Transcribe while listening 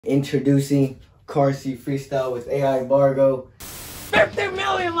Introducing Car Seat Freestyle with Aye.i.Bargo. 50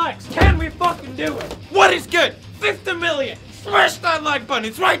 million likes! Can we fucking do it? What is good? 50 million! Smash that like button,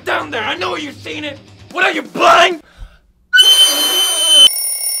 it's right down there! I know you've seen it! What are you, blind?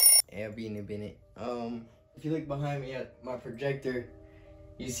 Yeah, being a minute. If you look behind me at my projector,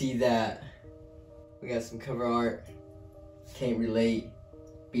 you see that we got some cover art. Can't Relate,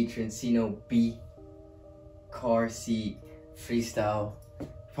 featuring Cino B. Car Seat Freestyle.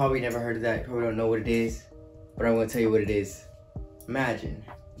 Probably never heard of that, probably don't know what it is, but I'm gonna tell you what it is. Imagine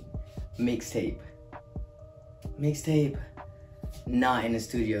mixtape, not in the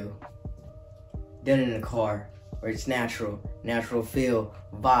studio, done in a car where it's natural feel,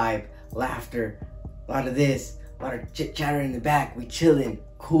 vibe, laughter, a lot of this, a lot of chit chatter in the back. We chilling,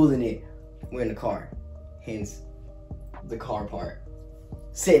 cooling it. We're in the car, hence the car part.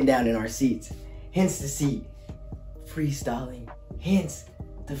 Sitting down in our seats, hence the seat. Freestyling, hence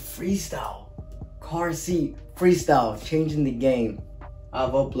the freestyle. Car Seat Freestyle, changing the game. I've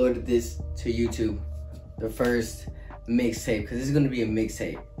uploaded this to YouTube, the first mixtape, because this is going to be a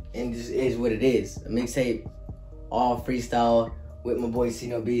mixtape, and this is what it is, a mixtape, all freestyle with my boy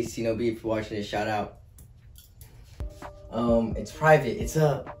Cino B. Cino B, if you're watching this, shout out. It's private, it's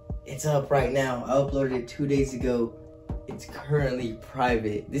up right now. I uploaded it 2 days ago. It's currently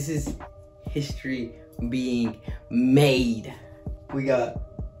private. This is history being made. We got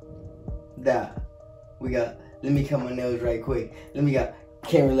that. We got, let me cut my nails right quick. Let me got,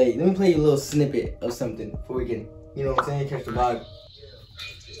 Can't Relate. Let me play you a little snippet of something before we can, you know what I'm saying, catch the vibe.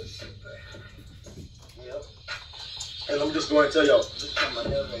 Yep. Hey, let me just go ahead and tell y'all. Just cut my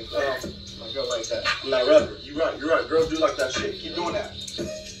nails like that. My girl like that. I'm not rapping. You're right. Girls do like that shit. Keep doing that.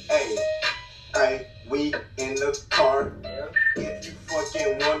 Hey, we in the car. Yeah. If you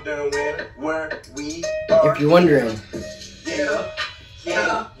fucking wondering where we are. If you're wondering.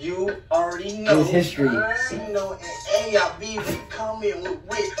 Yeah, you already know. It's history. Cino and Aye.i.Bargo coming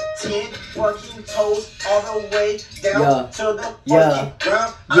with 10 fucking toes all the way down to the fucking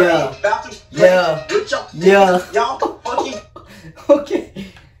ground. I ain't about to play with y'all. Y'all fucking. Okay.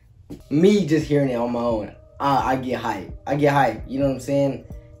 Me just hearing it on my own, I get hype. You know what I'm saying?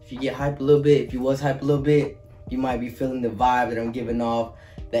 If you get hype a little bit, if you was hype a little bit, you might be feeling the vibe that I'm giving off,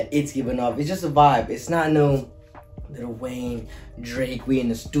 that it's giving off. It's just a vibe. It's not no Lil Wayne, Drake, we in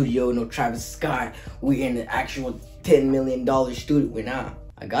the studio, no Travis Scott, we in the actual $10 million studio. We're not.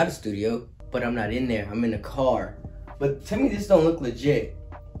 I got a studio, but I'm not in there. I'm in a car. But tell me this don't look legit.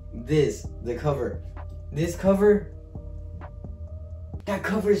 The cover. This cover, that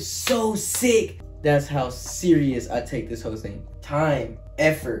cover is so sick. That's how serious I take this whole thing. Time,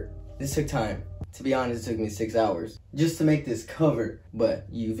 effort. This took time. To be honest, it took me 6 hours just to make this cover. But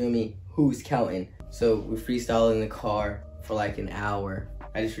you feel me? Who's counting? So we freestyle in the car for like an hour.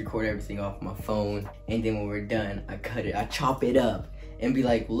 I just record everything off my phone, and then when we're done, I cut it, I chop it up, and be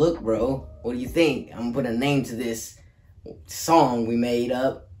like, look bro, what do you think? I'm gonna put a name to this song we made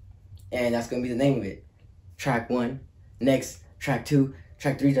up, and that's gonna be the name of it. Track 1, next, track 2,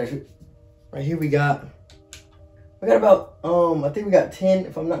 track 3, track 2. Right here we got about, I think we got 10,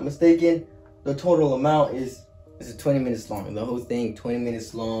 if I'm not mistaken. The total amount is 20 minutes long. The whole thing, 20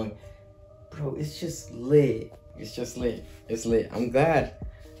 minutes long. Bro, it's just lit. It's just lit. It's lit. I'm glad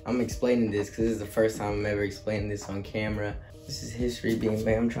I'm explaining this, because this is the first time I'm ever explaining this on camera. This is history being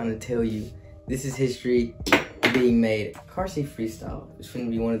made. I'm trying to tell you, this is history being made. Car Seat Freestyle is going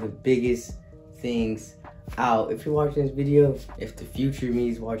to be one of the biggest things out. If you're watching this video, if the future me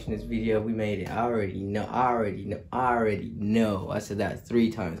is watching this video, we made it. I already know. I said that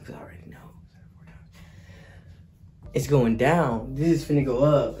 3 times because I already know. It's going down. This is finna go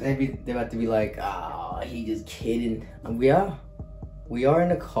up. They're about to be like, oh, he just kidding. We are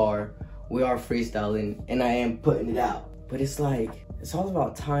in a car. We are freestyling, and I am putting it out. But it's like, it's all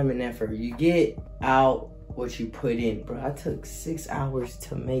about time and effort. You get out what you put in. Bro, I took 6 hours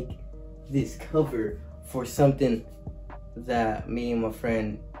to make this cover for something that me and my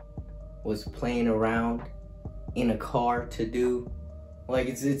friend was playing around in a car to do. Like,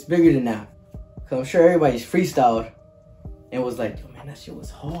 it's bigger than that. Cause I'm sure everybody's freestyled and was like, yo man, that shit was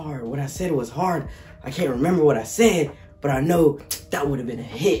hard. What I said was hard. I can't remember what I said, but I know that would have been a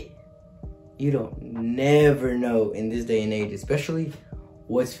hit. You don't never know in this day and age, especially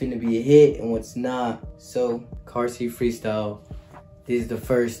what's finna be a hit and what's not. So, Car Seat Freestyle, this is the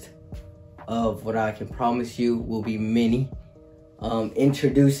first of what I can promise you will be many.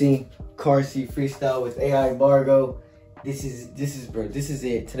 Introducing Car Seat Freestyle with Aye.i.Bargo. This is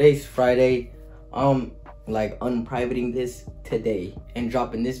it. Today's Friday. Like unprivating this today and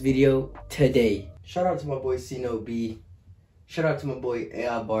dropping this video today. Shout out to my boy Cino B. Shout out to my boy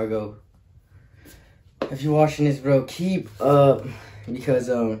Aye.i.Bargo. If you're watching this, bro, keep up because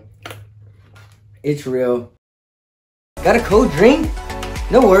it's real. Got a cold drink?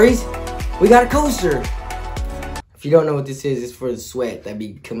 No worries. We got a coaster. If you don't know what this is, it's for the sweat that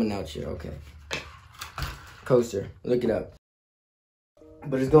be coming out here. Okay. Coaster. Look it up.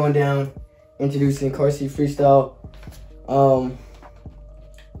 But it's going down. Introducing Car Seat Freestyle. I'm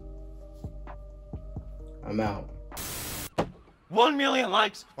out. 1 million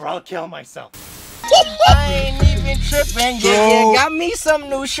likes or I'll kill myself. I ain't even tripping, yeah, got me some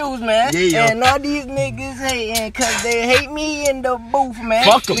new shoes, man. And all these niggas hating, cause they hate me in the booth, man.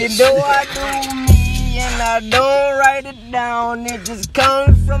 Fuck 'em. You know I do me, and I don't write it down. It just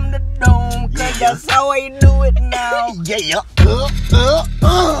comes from the dome, cause that's how I do it now.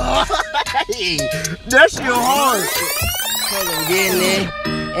 That's your heart. Cause I'm getting it,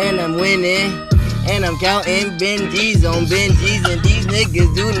 and I'm winning. And I'm counting Benjis on Benjis, and these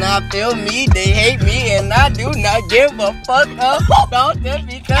niggas do not feel me. They hate me, and I do not give a fuck about them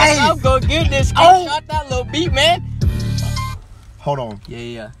because I'm gonna get this. Screenshot that little beat, man. Hold on.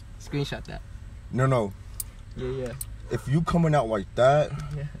 Yeah. Screenshot that. No. Yeah. If you coming out like that,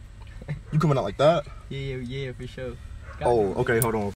 you coming out like that? Yeah, for sure. Oh, okay, hold on.